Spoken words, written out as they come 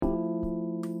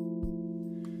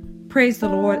Praise the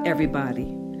Lord,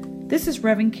 everybody. This is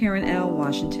Reverend Karen L.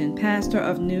 Washington, pastor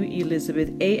of New Elizabeth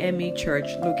AME Church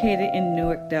located in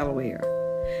Newark, Delaware.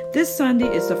 This Sunday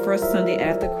is the first Sunday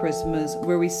after Christmas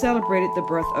where we celebrated the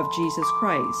birth of Jesus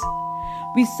Christ.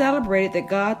 We celebrated that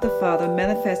God the Father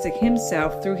manifested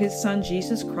himself through his Son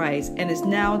Jesus Christ and is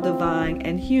now divine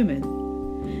and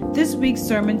human. This week's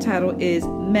sermon title is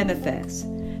Manifest,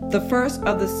 the first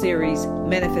of the series,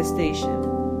 Manifestation.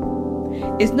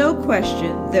 It's no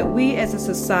question that we as a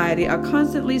society are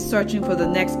constantly searching for the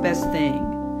next best thing,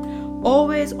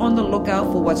 always on the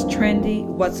lookout for what's trendy,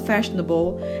 what's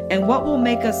fashionable, and what will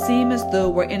make us seem as though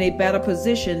we're in a better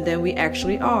position than we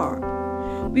actually are.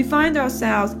 We find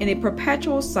ourselves in a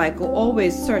perpetual cycle,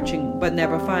 always searching but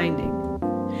never finding.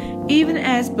 Even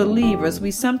as believers,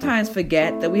 we sometimes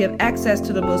forget that we have access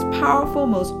to the most powerful,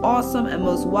 most awesome, and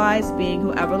most wise being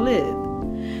who ever lived.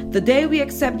 The day we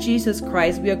accept Jesus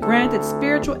Christ, we are granted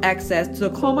spiritual access to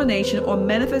the culmination or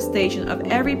manifestation of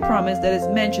every promise that is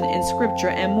mentioned in Scripture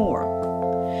and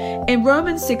more. In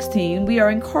Romans 16, we are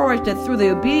encouraged that through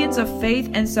the obedience of faith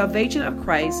and salvation of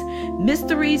Christ,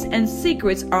 mysteries and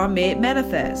secrets are made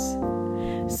manifest.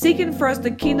 Seeking first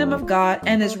the kingdom of God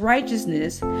and his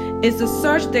righteousness is the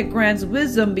search that grants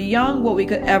wisdom beyond what we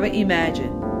could ever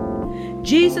imagine.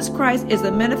 Jesus Christ is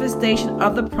the manifestation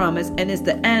of the promise and is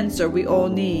the answer we all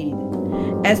need.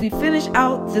 As we finish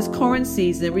out this current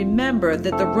season, remember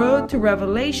that the road to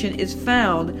revelation is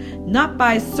found not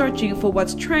by searching for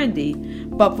what's trendy,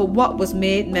 but for what was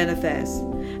made manifest.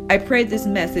 I pray this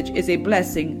message is a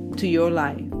blessing to your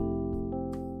life.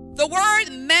 The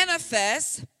word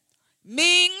manifest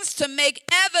means to make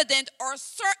evident or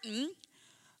certain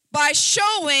by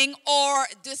showing or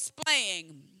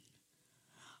displaying.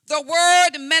 The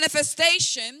word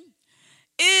manifestation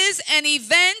is an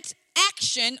event,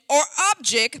 action, or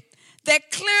object that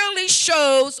clearly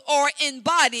shows or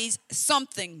embodies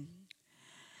something.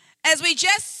 As we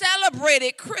just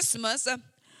celebrated Christmas,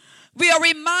 we are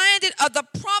reminded of the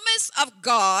promise of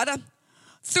God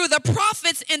through the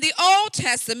prophets in the Old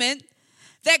Testament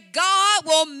that God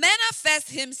will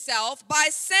manifest himself by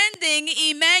sending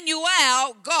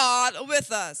Immanuel God with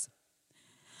us.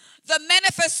 The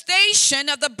manifestation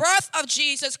of the birth of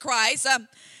Jesus Christ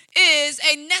is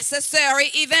a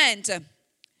necessary event.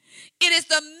 It is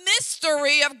the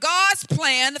mystery of God's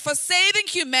plan for saving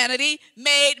humanity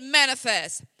made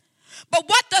manifest. But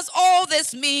what does all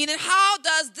this mean, and how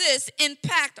does this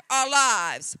impact our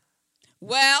lives?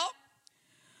 Well,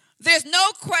 there's no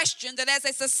question that as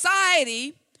a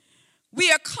society,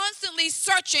 we are constantly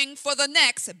searching for the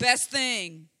next best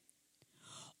thing.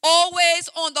 Always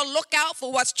on the lookout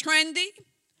for what's trendy,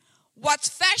 what's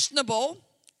fashionable,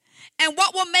 and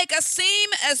what will make us seem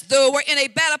as though we're in a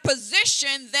better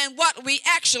position than what we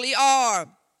actually are.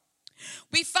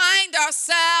 We find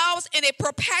ourselves in a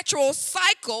perpetual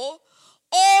cycle,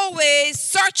 always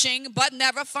searching but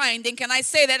never finding. Can I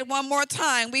say that one more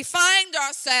time? We find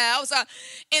ourselves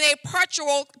in a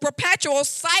perpetual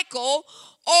cycle,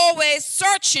 always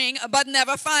searching but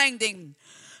never finding.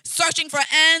 Searching for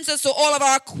answers to all of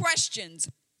our questions,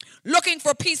 looking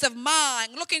for peace of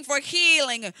mind, looking for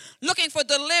healing, looking for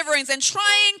deliverance, and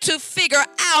trying to figure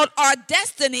out our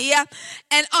destiny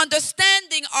and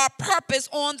understanding our purpose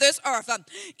on this earth.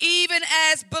 Even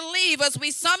as believers, we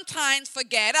sometimes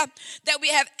forget that we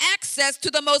have access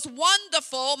to the most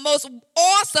wonderful, most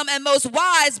awesome, and most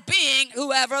wise being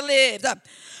who ever lived.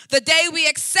 The day we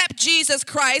accept Jesus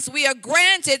Christ, we are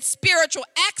granted spiritual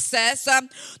access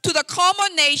to the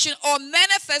culmination or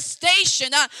manifestation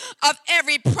of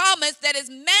every promise that is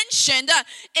mentioned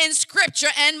in Scripture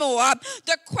and more.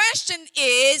 The question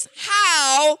is,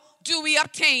 how do we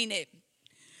obtain it?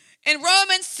 In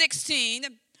Romans 16,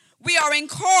 we are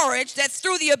encouraged that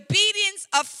through the obedience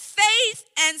of faith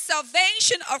and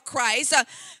salvation of Christ,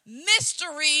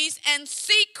 mysteries and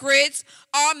secrets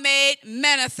are made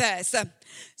manifest.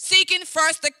 Seeking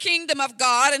first the kingdom of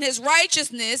God and his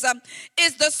righteousness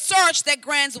is the search that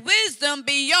grants wisdom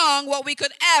beyond what we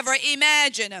could ever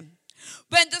imagine.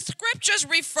 When the scriptures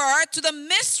refer to the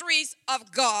mysteries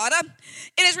of God,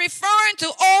 it is referring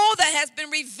to all that has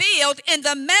been revealed in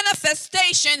the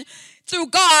manifestation through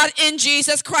God in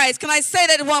Jesus Christ. Can I say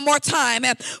that one more time?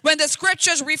 When the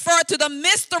scriptures refer to the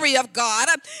mystery of God,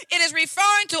 it is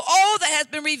referring to all that has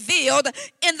been revealed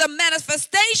in the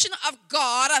manifestation of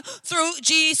God through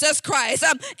Jesus Christ.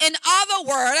 In other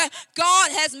words,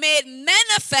 God has made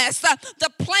manifest the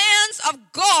plans of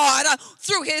God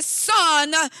through his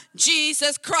Son,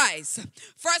 Jesus Christ.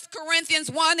 1 Corinthians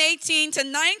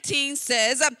 1:18-19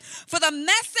 says, "For the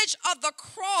message of the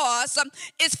cross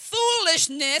is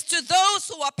foolishness to those those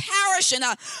who are perishing,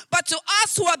 but to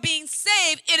us who are being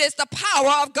saved, it is the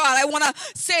power of God. I want to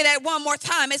say that one more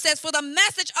time. It says, for the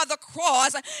message of the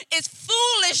cross is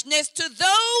foolishness to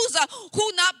those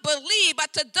who not believe,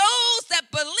 but to those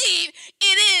that believe,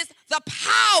 it is the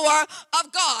power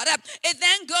of God. It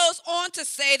then goes on to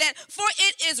say that, for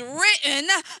it is written,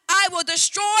 I will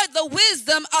destroy the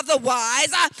wisdom of the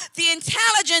wise, the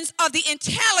intelligence of the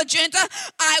intelligent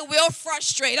I will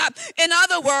frustrate. In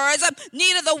other words,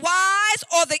 neither the wise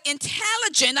or the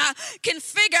intelligent can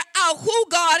figure out who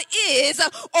God is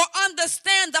or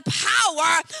understand the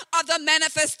power of the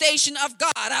manifestation of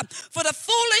God. For the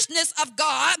foolishness of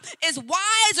God is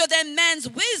wiser than man's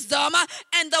wisdom,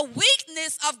 and the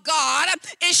weakness of God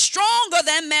is stronger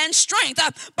than man's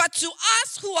strength. But to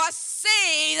us who are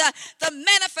saved, the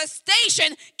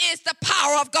manifestation is the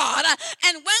power of God.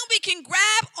 And when we can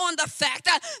grab on the fact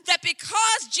that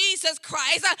because Jesus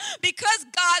Christ, because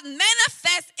God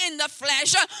manifests in the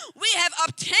flesh, we have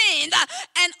obtained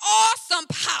an awesome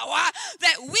power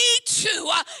that we too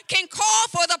can call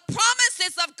for the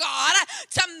promises of God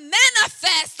to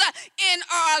manifest in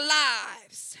our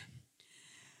lives.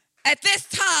 At this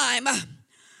time,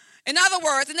 in other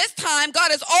words, in this time,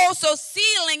 God is also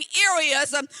sealing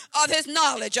areas of his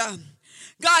knowledge.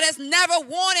 God has never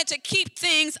wanted to keep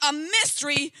things a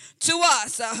mystery to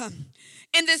us.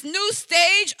 In this new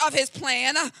stage of his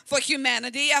plan for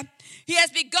humanity, he has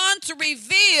begun to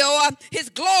reveal his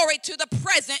glory to the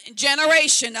present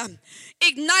generation,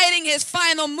 igniting his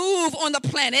final move on the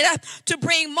planet to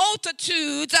bring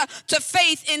multitudes to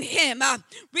faith in him.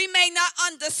 We may not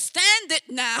understand it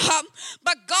now,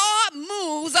 but God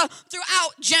moves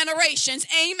throughout generations.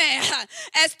 Amen.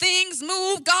 As things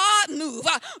move, God moves.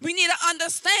 We need to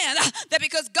understand that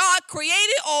because God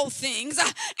created all things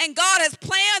and God has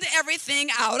planned everything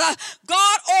out,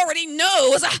 God already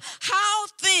knows how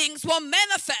things will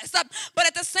manifest. But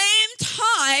at the same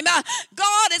time,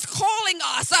 God is calling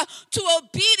us to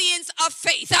obedience of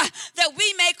faith, that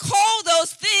we may call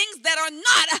those things that are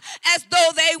not as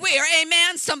though they were.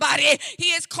 Amen, somebody.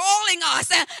 He is calling us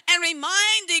and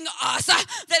reminding us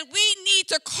that we need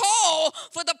to call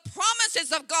for the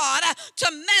promises of God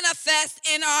to manifest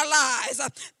in our lives.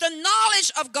 The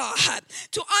knowledge of God,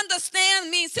 to understand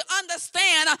means to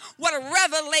understand what a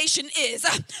revelation is.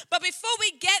 But before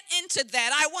we get into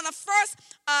that, I want to first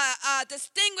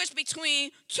distinguish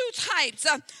between two types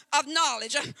of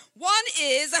knowledge. One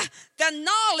is the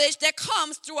knowledge that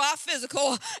comes through our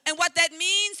physical. And what that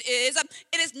means is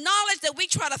it is knowledge that we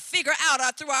try to figure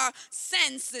out through our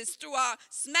senses, through our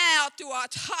smell, through our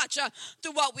touch,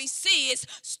 through what we see. It's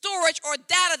storage or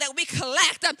data that we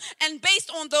collect. And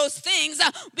based on those things,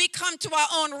 we come to our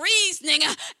own reasoning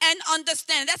and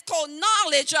understand. That's called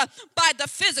knowledge by the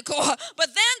physical. But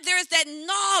then there's that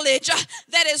knowledge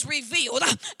that is revealed.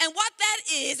 And what that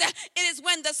is, it is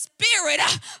when the Spirit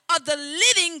of the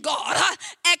living God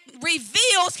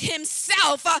reveals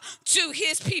himself to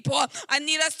his people. I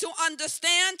need us to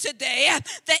understand today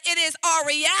that it is our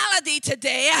reality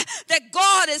today that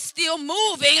God is still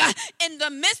moving in the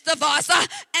midst of us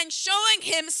and showing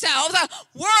himself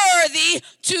worthy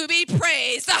to be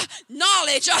praised.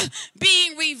 Knowledge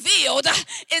being revealed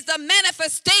is the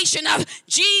manifestation of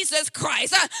Jesus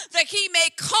Christ, that he may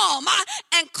come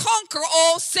and conquer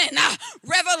all sin.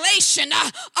 Revelation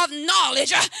of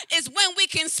knowledge is when we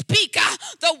can speak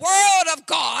the word of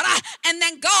God, and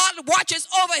then God watches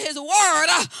over his word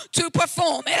to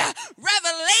perform it.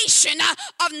 Revelation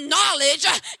of knowledge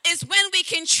is when we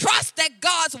can trust that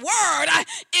God's word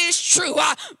is true.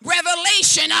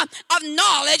 Revelation of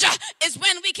knowledge is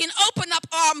when we can open up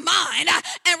our mind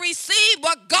and receive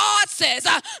what God says,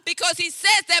 because he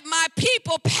says that my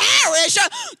people perish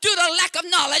due to lack of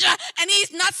knowledge. And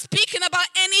he's not speaking about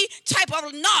any type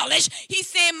of knowledge. He's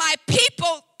saying my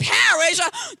people perish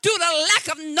due to lack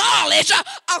of knowledge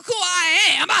of who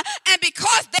I am. And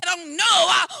because they don't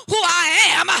know who I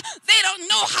am, they don't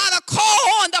know how to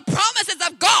call on the promises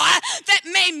of God that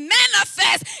may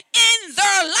manifest in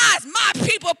their lives. My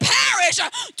people perish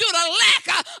due to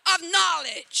lack of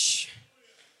knowledge.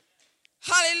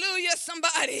 Hallelujah,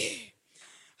 somebody.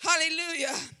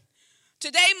 Hallelujah.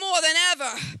 Today more than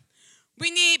ever, we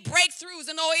need breakthroughs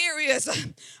in all areas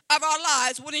of our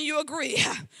lives. Wouldn't you agree?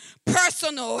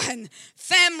 Personal and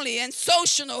family and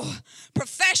social,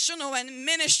 professional and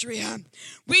ministry.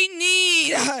 We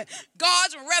need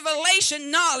God's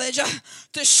revelation knowledge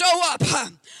to show up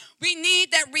We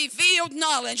need that revealed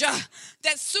knowledge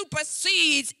that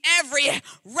supersedes every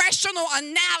rational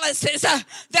analysis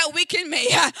that we can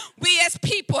make. We as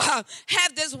people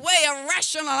have this way of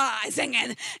rationalizing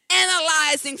and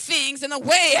analyzing things in a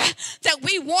way that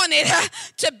we want it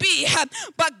to be.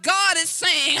 But God is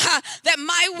saying that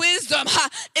my wisdom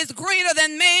is greater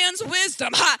than man's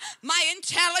wisdom. My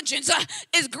intelligence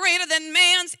is greater than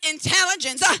man's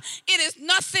intelligence. It is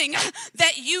nothing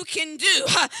that you can do.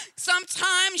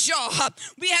 Sometimes, y'all,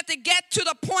 we have to get to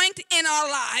the point in our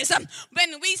lives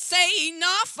when we say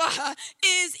enough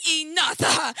is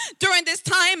enough. During this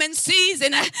time and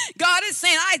season, God is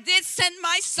saying, I did send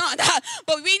my son,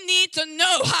 but we need to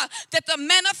know that the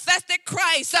manifested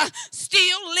Christ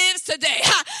still lives today.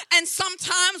 And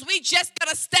sometimes we just got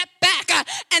to step back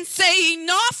and say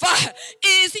enough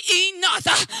is enough.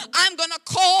 I'm going to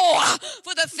call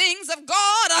for the things of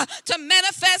God to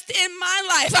manifest in my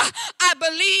life. I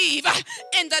believe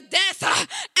in the death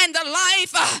and the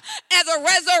life as a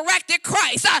resurrected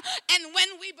Christ. And when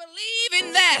we believe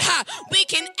in that, we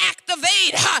can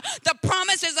activate the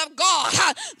promises of God.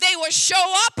 They will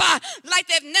show up like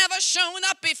they've never shown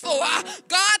up before.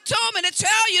 God told me to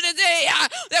tell you today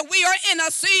that we are in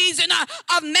a season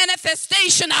of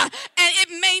manifestation, and it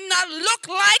may not look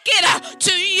like it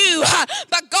to you,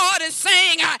 but God is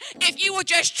saying, if you will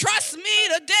just trust me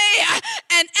today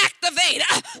and activate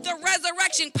the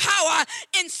resurrection power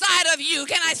inside of you.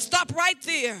 Can I stop right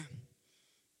there?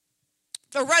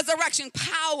 The resurrection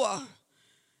power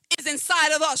is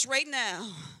inside of us right now.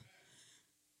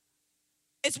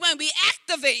 It's when we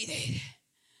activate it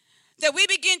that we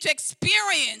begin to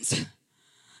experience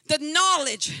the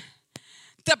knowledge,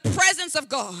 the presence of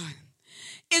God.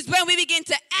 It's when we begin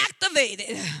to activate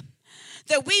it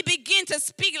that we begin to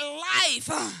speak life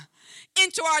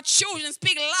into our children,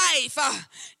 speak life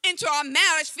into our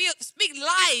marriage, speak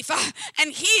life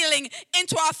and healing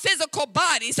into our physical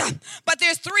bodies. But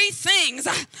there's three things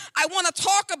I want to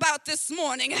talk about this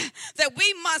morning that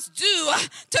we must do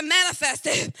to manifest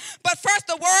it. But first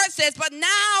the word says, but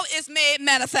now is made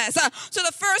manifest. So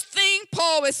the first thing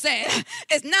Paul is saying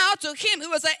is now to him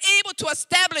who is able to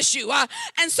establish you.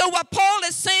 And so what Paul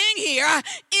is saying here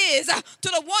is to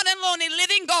the one and only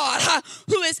living God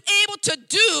who is able to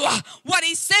do what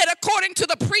he said according to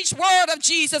the preached word of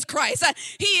Jesus Christ.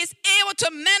 He is able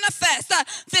to manifest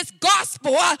this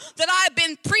gospel that I've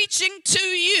been preaching to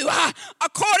you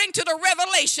according to the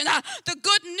revelation. The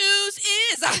good news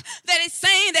is that it's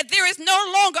saying that there is no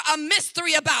longer a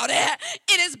mystery about it.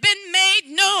 It has been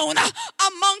made known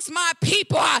amongst my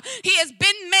people. He has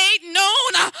been made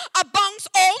known amongst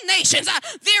all nations.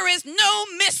 There is no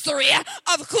mystery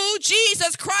of who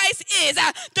Jesus Christ is.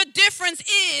 The difference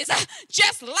is,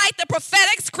 just like the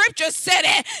prophetic scripture said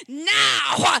it,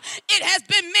 now it has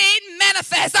been made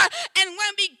manifest. And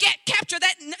when we capture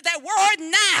that word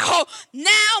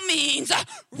now means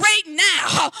right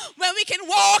now. When we can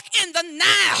walk in the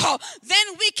now,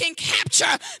 then we can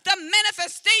capture the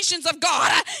manifestations of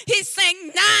God. He's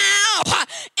saying now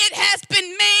it has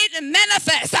been made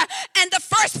manifest. And the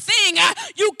first thing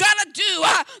you gotta do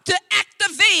to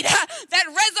activate that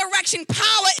resurrection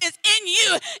power is in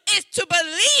you is to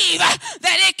believe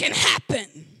that it can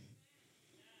happen.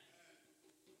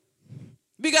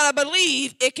 We got to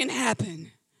believe it can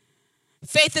happen.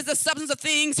 Faith is the substance of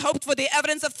things hoped for, the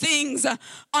evidence of things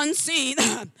unseen.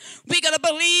 We got to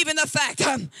believe in the fact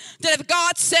that if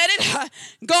God said it,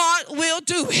 God will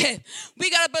do it. We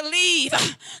got to believe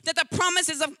that the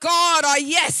promises of God are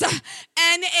yes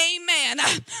and amen.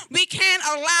 We can't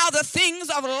allow the things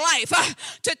of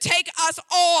life to take us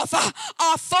off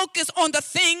our focus on the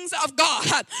things of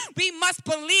God. We must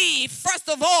believe, first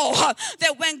of all,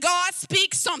 that when God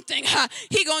speaks something,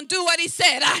 He gonna do what He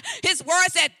said. His word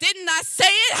said, didn't I say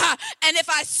it? And if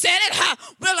I said it,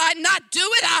 will I not do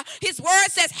it? His word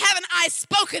says, haven't I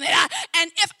spoken it? And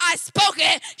if I spoke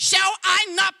it, shall I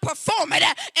not perform it?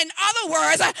 In other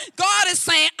words, God is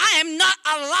saying, I am not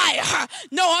a liar.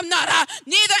 No, I'm not.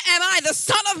 Neither am I the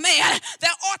son of man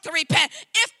that ought to repent.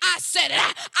 If I said it,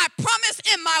 I promise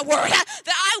in my word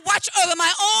that I watch over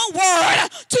my own word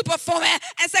to perform it.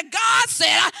 And so God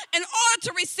said, in order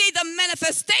to receive the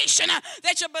manifestation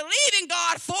that you're believing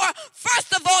God for,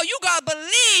 first of all, you got to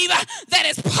believe that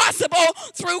it's possible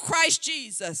through Christ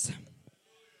Jesus.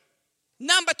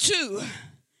 Number two,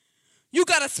 you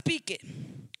got to speak it.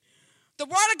 The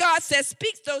word of God says,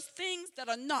 speak those things that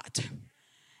are not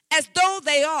as though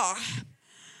they are.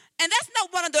 And that's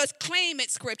not one of those claim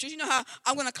it scriptures. You know how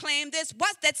I'm going to claim this?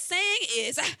 What that's saying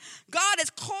is God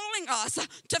is calling us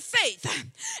to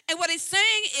faith. And what he's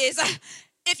saying is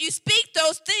if you speak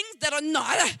those things that are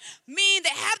not, meaning they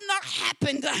have not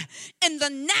happened in the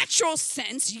natural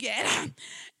sense yet,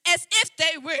 as if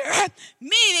they were,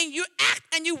 meaning you act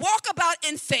and you walk about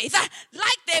in faith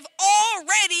like they've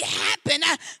already happened,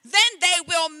 then they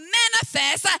will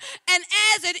manifest, and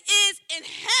as it is in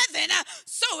heaven,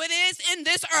 so it is in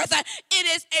this earth. It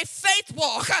is a faith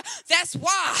walk. That's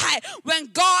why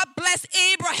when God blessed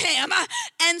Abraham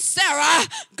and Sarah,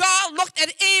 God looked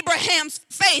at Abraham's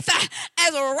faith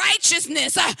as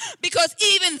righteousness, because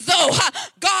even though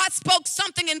God spoke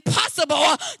something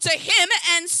impossible to him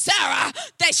and Sarah,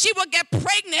 that she would get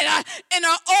pregnant in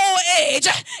her old age,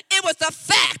 it was the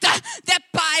fact that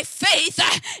by faith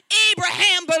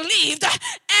Abraham believed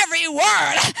every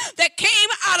word that came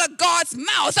out of God's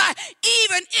mouth,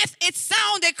 even if it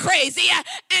sounded crazy,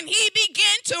 and he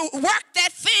began to work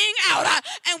that thing out.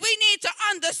 And we need to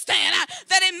understand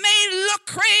that it may look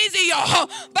crazy, y'all,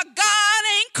 but God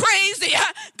ain't crazy.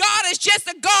 God is just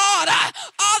a God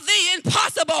of the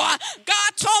impossible. God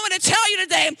told me to tell you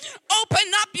today, open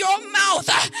up your mouth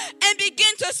and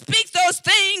begin to speak those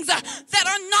things that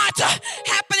are not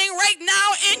happening right now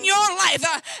in your life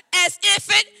as if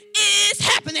it is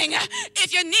happening.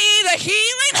 If you need a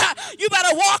healing, you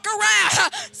better walk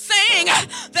around saying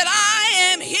that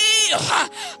I am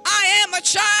healed. I am a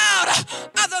child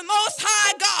of the Most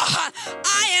High God.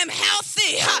 I am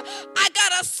healthy. I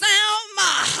got a sound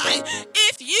mind.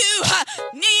 If you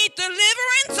need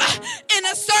deliverance in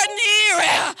a certain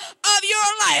area of your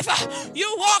life,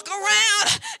 you walk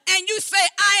around and you say,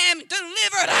 I am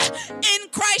delivered in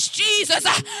Christ Jesus.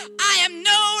 I am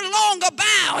no longer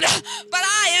bound, but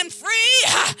I am free.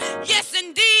 Yes,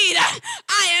 indeed,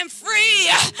 I am free.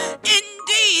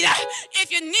 Indeed,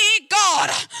 if you need God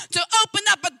to open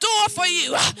up a door for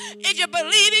you, if you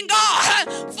believe in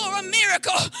God for a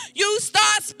miracle, you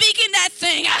start speaking that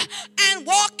thing and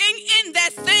walking in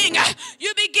that thing.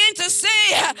 You begin to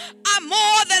say, I'm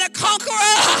more than a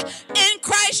conqueror in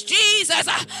Christ Jesus.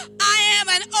 I am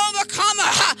an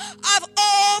overcomer of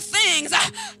all things.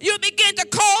 You begin to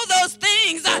call those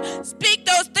things, speak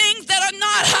those things that are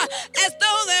not as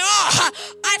though they are.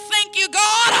 I thank you,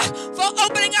 God, for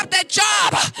opening up that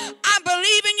job I'm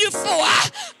believing you for.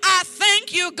 I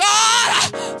thank you,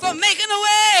 God, for making a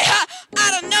way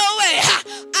out of no way.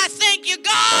 I thank you,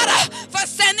 God, for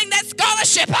sending that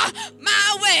scholarship my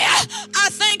way. I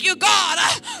thank you, God,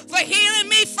 for healing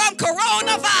me from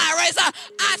coronavirus.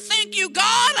 I thank you,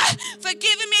 God, for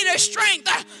giving me the strength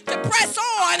to press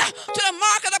on to the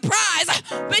mark of the prize,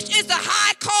 which is the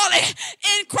high calling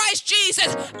in Christ Jesus.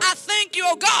 I thank you,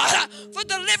 oh God, for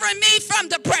delivering me from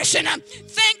depression.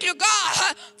 Thank you,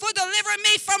 God, for delivering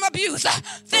me from abuse.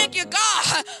 Thank you,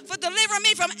 God, for delivering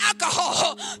me from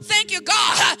alcohol. Thank you,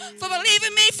 God, for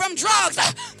relieving me from drugs.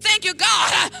 Thank you,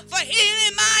 God, for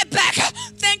healing my back.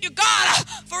 Thank you, God,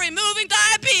 for removing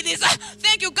diabetes.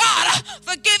 Thank you, God,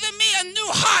 for giving me a new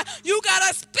heart. You got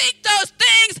to speak those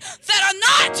things that are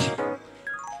not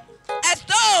as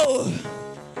though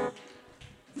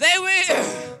they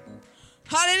were.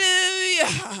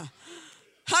 Hallelujah.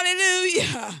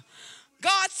 Hallelujah.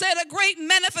 God said a great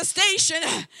manifestation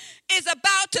is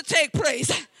about to take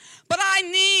place. But I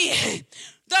need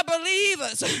the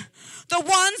believers, the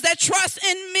ones that trust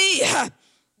in me,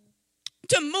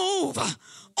 to move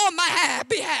on my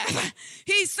behalf.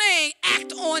 He's saying,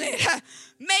 act on it.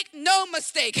 Make no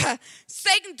mistake.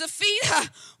 Satan's defeat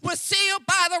was sealed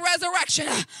by the resurrection,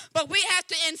 but we have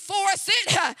to enforce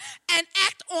it and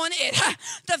act on it.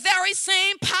 The very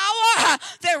same power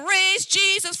that raised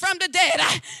Jesus from the dead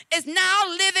is now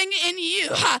living in you.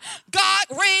 God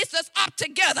raised us up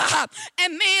together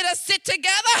and made us sit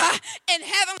together in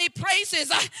heavenly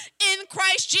places in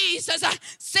Christ Jesus.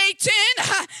 Satan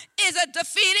is a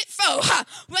defeated foe.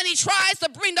 When he tries to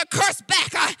bring the curse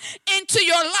back into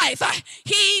your life,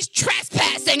 he's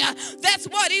trespassing. That's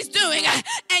what he's doing.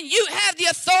 And you have the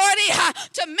authority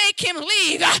to make him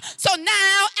leave. So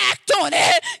now act on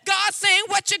it. God's saying,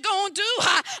 what you gonna do?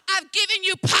 I've given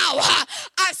you power.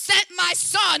 I've sent my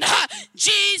son,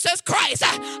 Jesus Christ.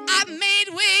 I've made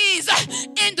ways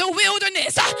in the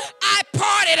wilderness. I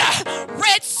parted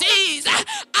red seas.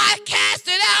 I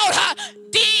casted out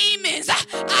demons.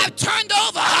 I've turned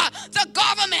over the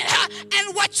government.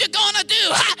 And what you gonna do?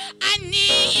 I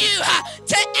need you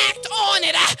to act on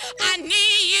it. I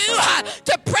need you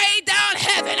to pray down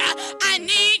heaven. I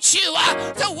need you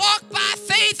to walk by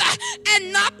faith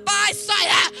and not by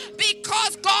sight,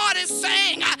 because God is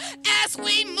saying, as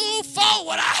we move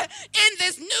forward in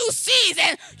this new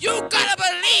season, you gotta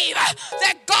believe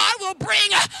that God will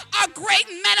bring a great great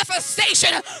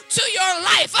manifestation to your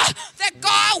life, that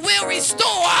God will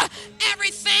restore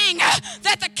everything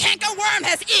that the cankerworm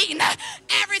has eaten,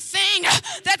 everything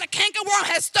that the cankerworm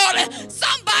has stolen.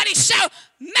 Somebody shout,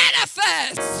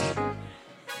 manifest.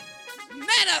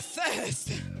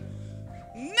 Manifest.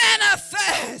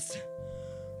 Manifest.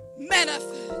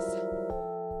 Manifest.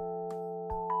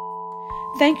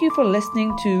 Thank you for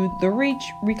listening to the Reach,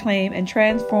 Reclaim, and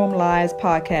Transform Lives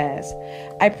podcast.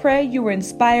 I pray you were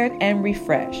inspired and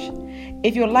refreshed.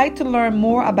 If you'd like to learn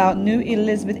more about New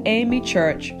Elizabeth AME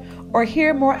Church or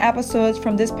hear more episodes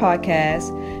from this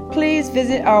podcast, please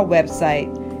visit our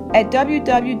website at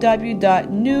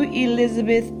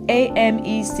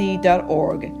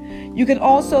www.newelizabethamec.org. You can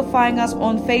also find us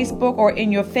on Facebook or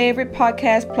in your favorite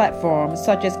podcast platforms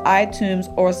such as iTunes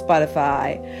or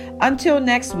Spotify. Until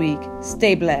next week,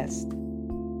 stay blessed.